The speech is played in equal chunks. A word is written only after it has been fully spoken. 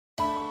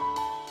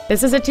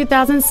This is a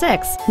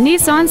 2006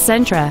 Nissan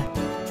Sentra.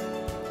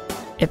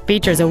 It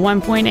features a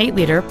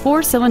 1.8-liter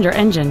four-cylinder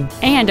engine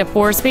and a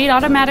 4-speed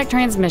automatic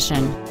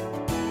transmission.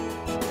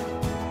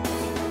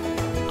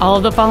 All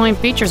of the following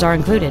features are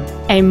included: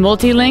 a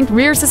multi-link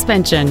rear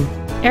suspension,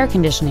 air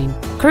conditioning,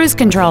 cruise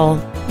control,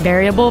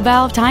 variable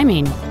valve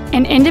timing,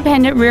 an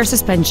independent rear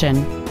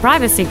suspension,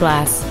 privacy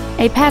glass,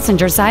 a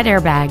passenger side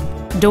airbag,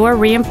 door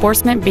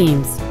reinforcement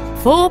beams,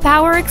 full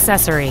power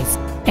accessories,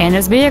 and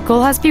this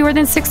vehicle has fewer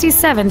than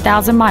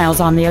 67,000 miles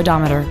on the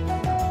odometer.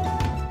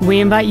 We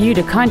invite you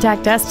to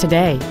contact us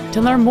today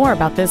to learn more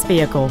about this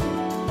vehicle.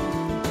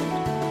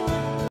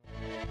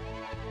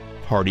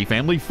 Hardy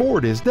Family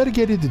Ford is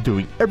dedicated to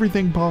doing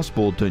everything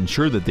possible to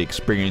ensure that the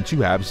experience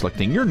you have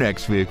selecting your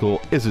next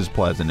vehicle is as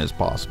pleasant as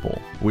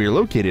possible. We are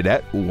located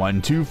at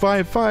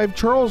 1255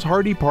 Charles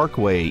Hardy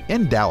Parkway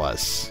in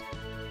Dallas.